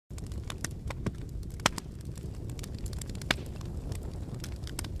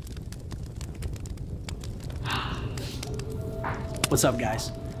What's up,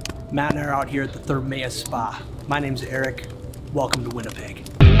 guys? Matt and I are out here at the Thermea Spa. My name's Eric. Welcome to Winnipeg.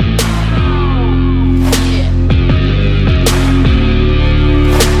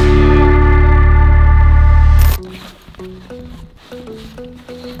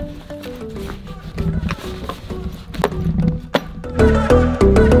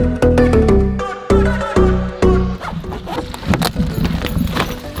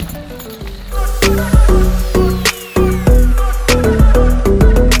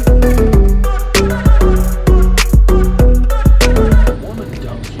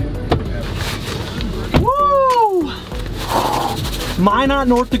 Minot,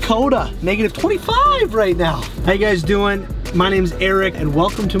 North Dakota, negative 25 right now. How you guys doing? My name's Eric and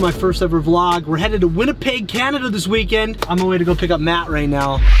welcome to my first ever vlog. We're headed to Winnipeg, Canada this weekend. I'm on my way to go pick up Matt right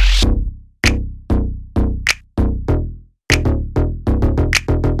now.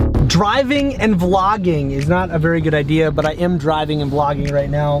 Driving and vlogging is not a very good idea, but I am driving and vlogging right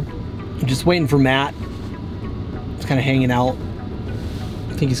now. I'm just waiting for Matt. He's kind of hanging out.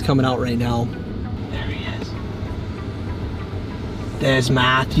 I think he's coming out right now. There's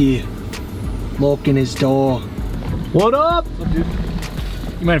Matthew, locking his door. What up? What's up, dude?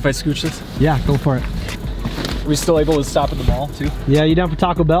 You mind if I scooch this? Yeah, go for it. Are we still able to stop at the mall, too? Yeah, you down for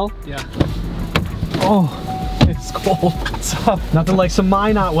Taco Bell? Yeah. Oh, it's cold. What's up? Nothing like some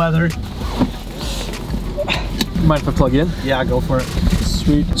Minot weather. You mind if I plug in? Yeah, go for it.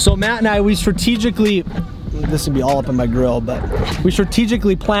 Sweet. So Matt and I, we strategically, this would be all up in my grill, but we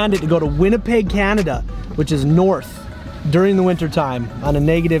strategically planned it to go to Winnipeg, Canada, which is north. During the winter time on a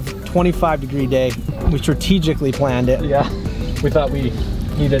negative 25-degree day. We strategically planned it. Yeah, we thought we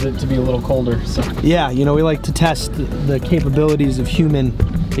needed it to be a little colder, so. Yeah, you know, we like to test the capabilities of human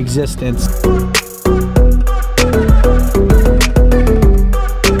existence.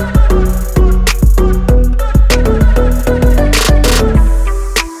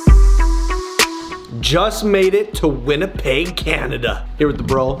 Just made it to Winnipeg, Canada. Here with the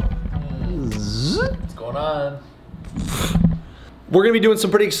bro. What's going on? We're gonna be doing some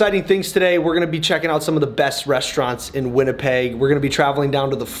pretty exciting things today. We're gonna be checking out some of the best restaurants in Winnipeg. We're gonna be traveling down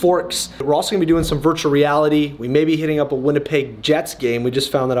to the Forks. We're also gonna be doing some virtual reality. We may be hitting up a Winnipeg Jets game. We just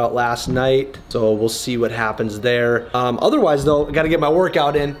found that out last night. So we'll see what happens there. Otherwise though, I gotta get my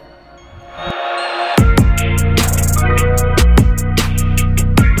workout in.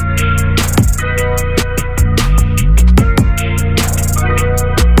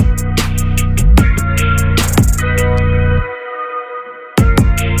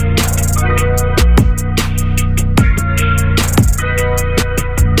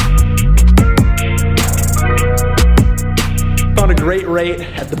 Great rate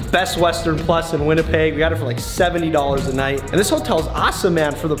at the Best Western Plus in Winnipeg. We got it for like $70 a night. And this hotel is awesome,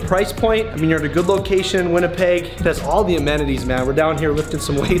 man, for the price point. I mean, you're at a good location in Winnipeg. It has all the amenities, man. We're down here lifting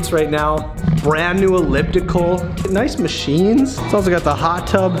some weights right now. Brand new elliptical. Nice machines. It's also got the hot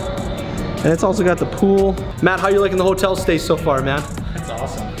tub and it's also got the pool. Matt, how you liking the hotel stay so far, man? It's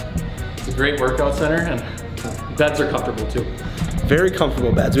awesome. It's a great workout center and beds are comfortable too. Very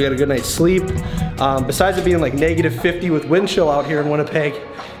comfortable beds. We got a good night's sleep. Besides it being like negative 50 with wind chill out here in Winnipeg,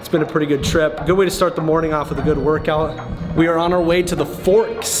 it's been a pretty good trip. Good way to start the morning off with a good workout. We are on our way to the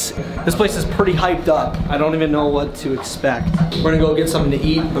Forks. This place is pretty hyped up. I don't even know what to expect. We're gonna go get something to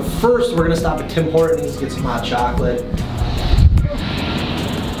eat, but first we're gonna stop at Tim Hortons, get some hot chocolate.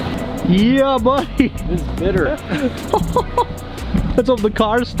 Yeah, buddy. This is bitter. Let's hope the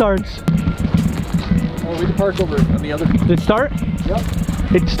car starts. Oh, we can park over on the other. Did it start? Yep.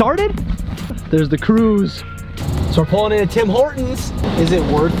 It started? There's the cruise. So we're pulling into Tim Hortons. Is it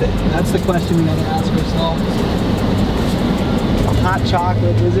worth it? That's the question we gotta ask ourselves. Hot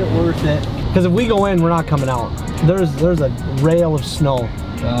chocolate, is it worth it? Because if we go in, we're not coming out. There's a rail of snow.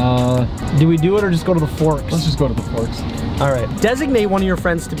 Do we do it or just go to the Forks? Let's just go to the Forks. All right. Designate one of your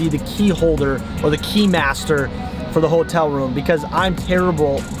friends to be the key holder or the key master for the hotel room, because I'm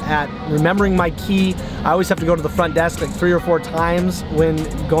terrible at remembering my key. I always have to go to the front desk like 3 or 4 times when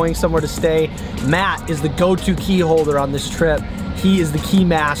going somewhere to stay. Matt is the go-to key holder on this trip. He is the key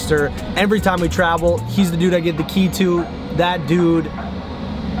master. Every time we travel, he's the dude I give the key to. That dude,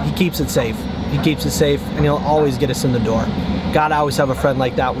 he keeps it safe. He keeps it safe and he'll always get us in the door. Gotta always have a friend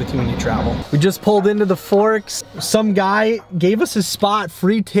like that with you when you travel. We just pulled into the Forks. Some guy gave us a spot,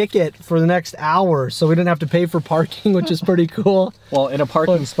 free ticket for the next hour, so we didn't have to pay for parking, which is pretty cool. Well, in a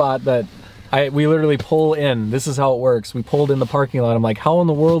parking spot that we literally pull in. This is how it works. We pulled in the parking lot. I'm like, how in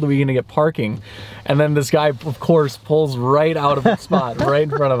the world are we gonna get parking? And then this guy, of course, pulls right out of the spot, right in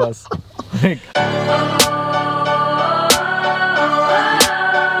front of us. Like,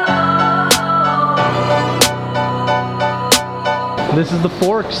 This is the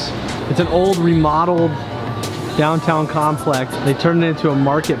Forks. It's an old remodeled downtown complex. They turned it into a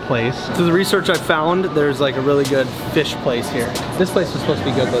marketplace. Through the research I found, there's like a really good fish place here. This place is supposed to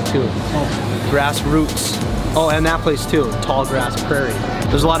be good though too. Grassroots. Oh, and that place too, Tall Grass Prairie.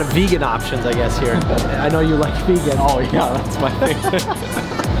 There's a lot of vegan options, I guess, here. I know you like vegan. Oh yeah, that's my favorite.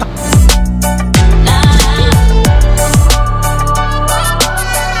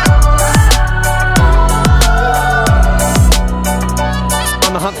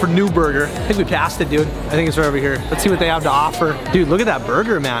 Hunt for new burger. I think we passed it, dude. I think it's right over here. Let's see what they have to offer. Dude, look at that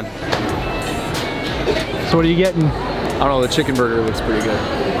burger, man. So what are you getting? I don't know, the chicken burger looks pretty good.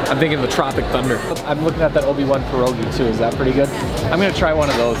 I'm thinking the Tropic Thunder. I'm looking at that Obi-Wan pierogi too. Is that pretty good? I'm gonna try one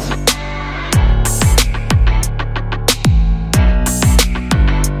of those.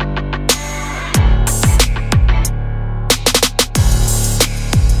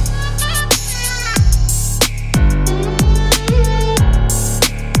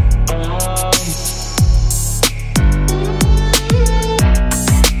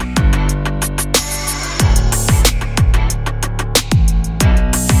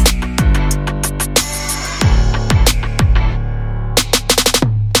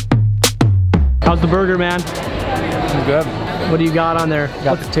 How's the burger, man? Good. What do you got on there? You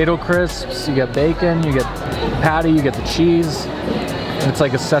got potato crisps, you get bacon, you get patty, you get the cheese. And it's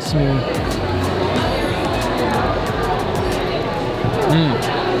like a sesame.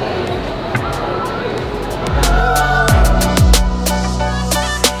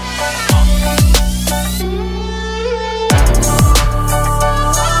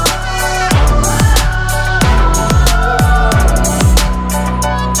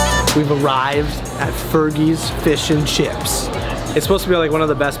 We've arrived at Fergie's Fish and Chips. It's supposed to be like one of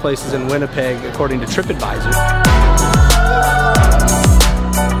the best places in Winnipeg, according to TripAdvisor.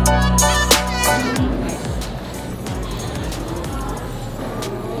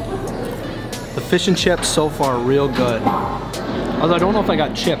 The fish and chips so far are real good. Although I don't know if I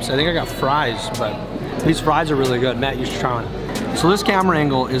got chips. I think I got fries, but these fries are really good. Matt, you should try one. So this camera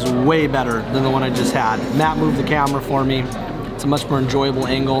angle is way better than the one I just had. Matt moved the camera for me. It's a much more enjoyable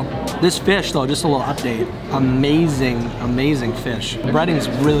angle. This fish though, just a little update. Amazing, amazing fish. The breading's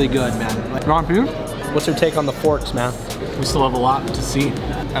really good, man. Ron, for you? What's your take on the Forks, man? We still have a lot to see.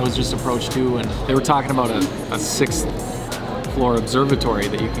 I was just approached too, and they were talking about a 6th floor observatory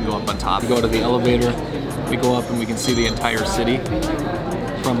that you can go up on top. You go to the elevator, we go up and we can see the entire city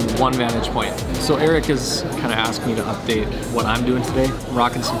from one vantage point. So Eric has kind of asked me to update what I'm doing today. I'm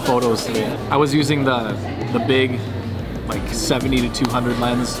rocking some photos today. I was using the big like 70 to 200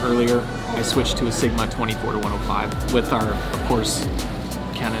 lens earlier. I switched to a Sigma 24 to 105 with our, of course,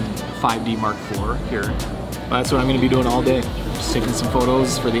 Canon 5D Mark IV here. That's what I'm going to be doing all day. Just taking some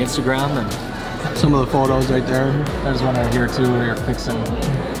photos for the Instagram and some of the photos right there. There's one right here too where you're fixing.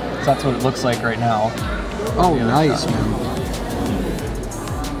 So that's what it looks like right now. Oh, nice, man.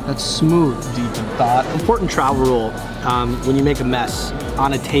 That's smooth. Deep in thought. Important travel rule, when you make a mess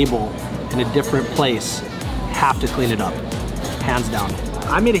on a table in a different place, have to clean it up, hands down.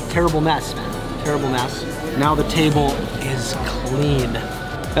 I made a terrible mess, man. Terrible mess. Now the table is clean.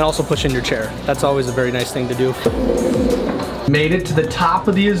 And also push in your chair. That's always a very nice thing to do. Made it to the top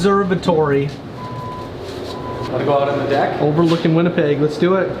of the observatory. Want to go out on the deck? Overlooking Winnipeg, let's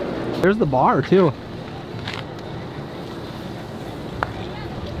do it. There's the bar too.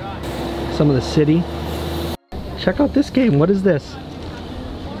 Some of the city. Check out this game, what is this?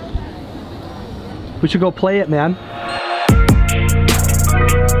 We should go play it, man.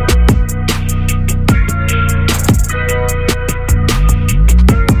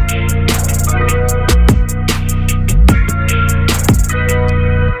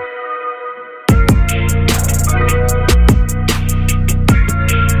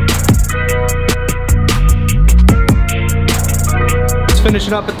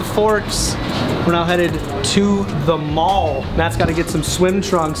 Finishing up at the Forks. We're now headed to the mall. Matt's got to get some swim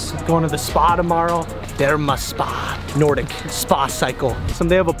trunks. Going to the spa tomorrow. Thermea Spa, Nordic spa cycle.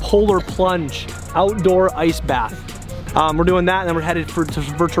 They have a polar plunge, outdoor ice bath. We're doing that and then we're headed to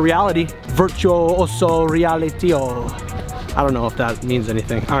virtual reality. Virtuoso realitio. I don't know if that means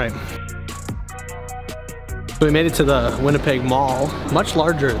anything. All right. So we made it to the Winnipeg Mall, much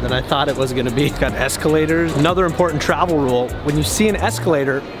larger than I thought it was gonna be. It's got escalators. Another important travel rule, when you see an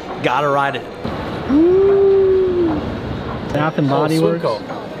escalator, gotta ride it. Ooh. Bath and Body Works.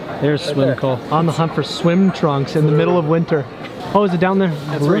 There's Swimco. On the hunt for swim trunks in the middle of winter. Oh, is it down there?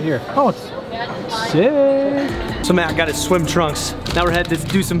 It's right here. Oh, it's sick. So Matt got his swim trunks. Now we're headed to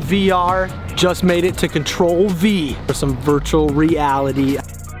do some VR. Just made it to Control V for some virtual reality.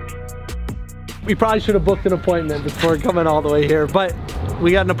 We probably should have booked an appointment before coming all the way here, but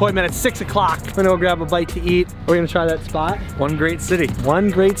we got an appointment at 6 o'clock. We're gonna go grab a bite to eat. We're gonna try that spot. One great city. One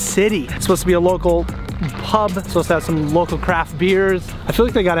great city. It's supposed to be a local pub. It's supposed to have some local craft beers. I feel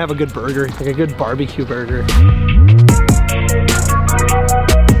like they gotta have a good burger, like a good barbecue burger.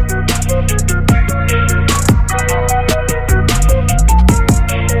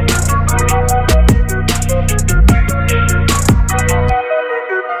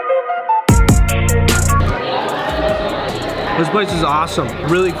 This place is awesome.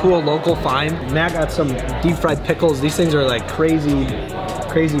 Really cool local find. Matt got some deep fried pickles. These things are like crazy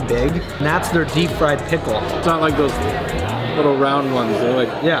big. And that's their deep fried pickle. It's not like those little round ones. They're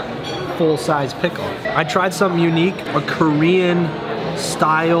like, yeah, full size pickle. I tried something unique, a Korean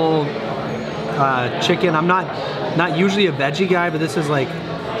style chicken. I'm not usually a veggie guy, but this is like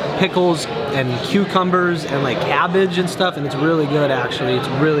pickles and cucumbers and like cabbage and stuff, and it's really good actually. It's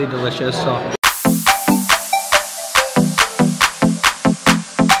really delicious. So.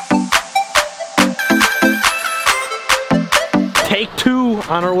 Take 2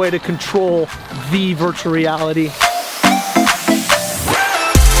 on our way to Control V virtual reality.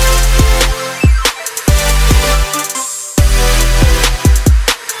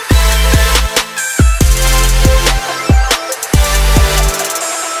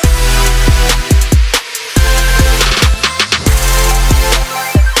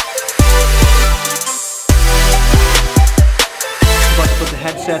 Let's put the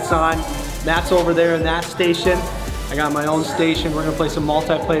headsets on. Matt's over there in that station. I got my own station. We're gonna play some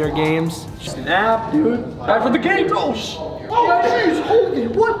multiplayer games. Snap, dude. Time for the game. Oh, jeez, holy,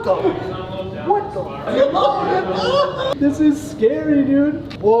 what the? This is scary,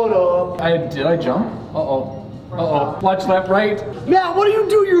 dude. What up? did I jump? Uh-oh. Uh-oh. Watch left, right. Matt, what do you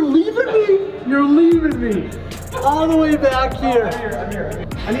do? You're leaving me? You're leaving me. All the way back here. I'm here.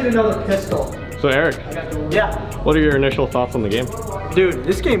 I need another pistol. So Eric, Yeah. what are your initial thoughts on the game? Dude,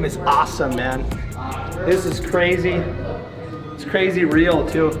 this game is awesome, man. This is crazy. It's crazy real,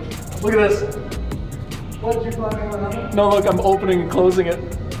 too. Look at this. What did you find on? No, look, I'm opening and closing it.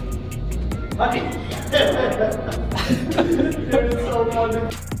 Dude, it's so funny.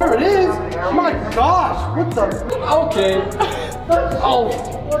 There it is. Oh my gosh. What the? Okay. Oh.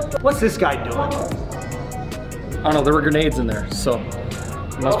 What's this guy doing? I don't know, there were grenades in there, so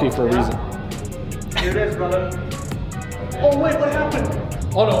it must be for a reason. Here it is, brother. Oh, wait, what happened?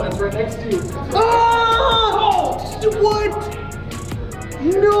 Oh no, it's right next to you. Oh! What?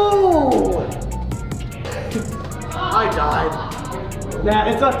 No! I died. Nah,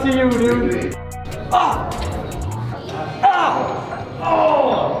 it's up to you, dude. Ah! Ow!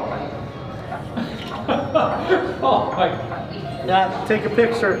 Oh! Oh my God. Yeah, take a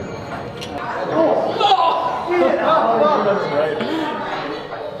picture. Oh! No! Get out. That's right.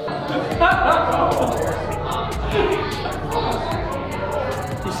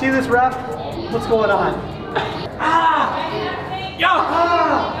 You see this, ref? What's going on? Ah! Yeah!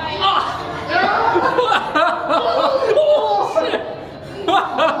 Ah!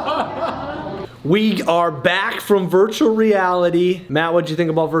 We are back from virtual reality. Matt, what'd you think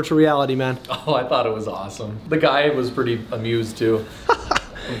about virtual reality, man? Oh, I thought it was awesome. The guy was pretty amused too.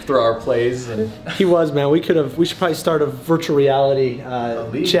 Through our plays. And He was, man. We should probably start a virtual reality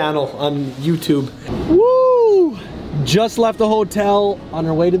channel on YouTube. Woo! Just left the hotel on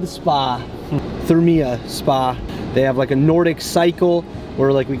our way to the spa. Thermea Spa. They have like a Nordic cycle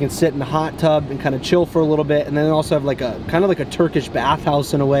where like we can sit in the hot tub and kind of chill for a little bit, and then they also have like a kind of like a Turkish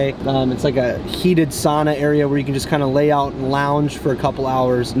bathhouse in a way. It's like a heated sauna area where you can just kind of lay out and lounge for a couple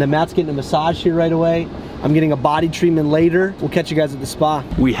hours. And then Matt's getting a massage here right away. I'm getting a body treatment later. We'll catch you guys at the spa.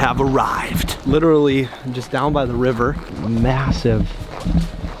 We have arrived. Literally just down by the river. A massive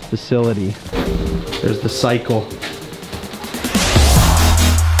facility. There's the cycle.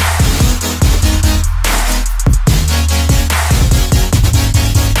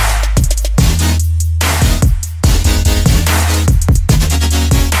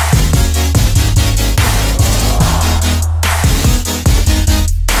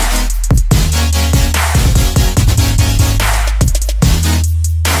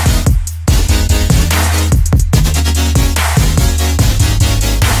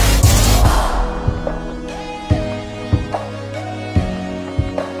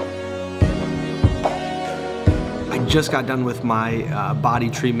 Just got done with my body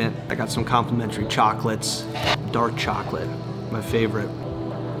treatment. I got some complimentary chocolates, dark chocolate, my favorite.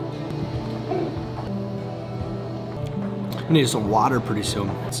 I need some water pretty soon.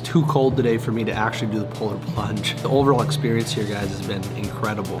 It's too cold today for me to actually do the polar plunge. The overall experience here, guys, has been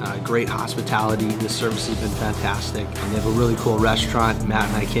incredible. Great hospitality. The service has been fantastic. And they have a really cool restaurant. Matt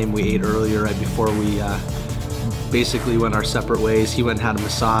and I came, we ate earlier right before we basically went our separate ways. He went and had a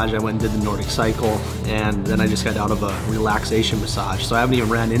massage. I went and did the Nordic cycle. And then I just got out of a relaxation massage. So I haven't even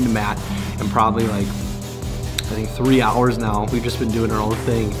ran into Matt in probably like, I think 3 hours now. We've just been doing our own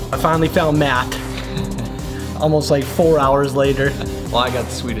thing. I finally found Matt. Almost like 4 hours later. Well, I got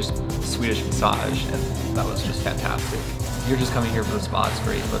the Swedish massage, and that was just fantastic. You're just coming here for the spa, it's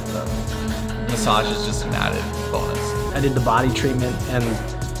great, but the massage is just an added bonus. I did the body treatment, and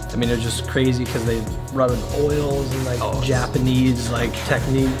I mean, it's just crazy because they rub in oils and like Japanese like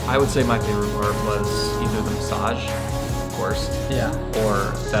technique. I would say my favorite part was either the massage, of course,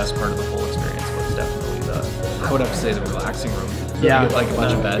 or best part of the whole experience was definitely I would have to say the relaxing room. Yeah. You get like a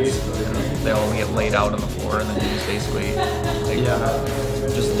bunch of beds, and they all get laid out on the floor, and then you just basically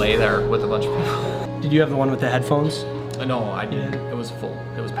just lay there with a bunch of people. Did you have the one with the headphones? No, I didn't. It was full.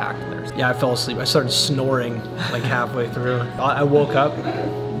 It was packed in there. Yeah, I fell asleep. I started snoring like halfway through. I woke up,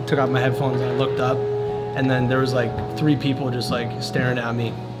 took out my headphones, and I looked up, and then there was like 3 people just like staring at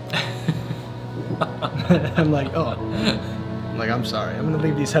me. I'm like, oh. I'm like, I'm sorry. I'm gonna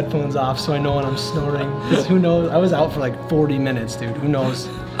leave these headphones off so I know when I'm snoring. Because who knows? I was out for like 40 minutes, dude. Who knows?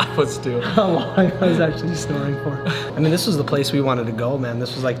 I was too. How long I was actually snoring for. I mean, this was the place we wanted to go, man.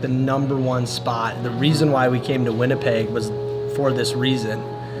 This was like the #1 spot. The reason why we came to Winnipeg was for this reason.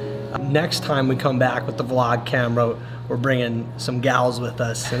 Next time we come back with the vlog camera, we're bringing some gals with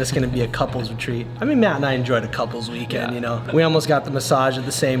us, and it's gonna be a couples retreat. I mean, Matt and I enjoyed a couples weekend, you know. We almost got the massage at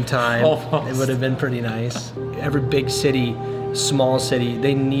the same time. Almost. It would have been pretty nice. Every big city, small city,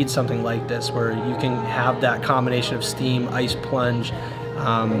 they need something like this where you can have that combination of steam, ice plunge,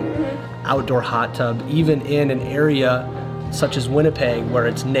 outdoor hot tub, even in an area such as Winnipeg where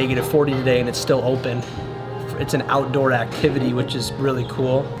it's -40 today and it's still open. It's an outdoor activity, which is really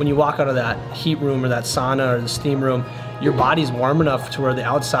cool. When you walk out of that heat room or that sauna or the steam room, your body's warm enough to where the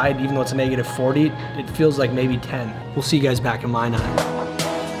outside, even though it's -40, it feels like maybe 10. We'll see you guys back in line on it.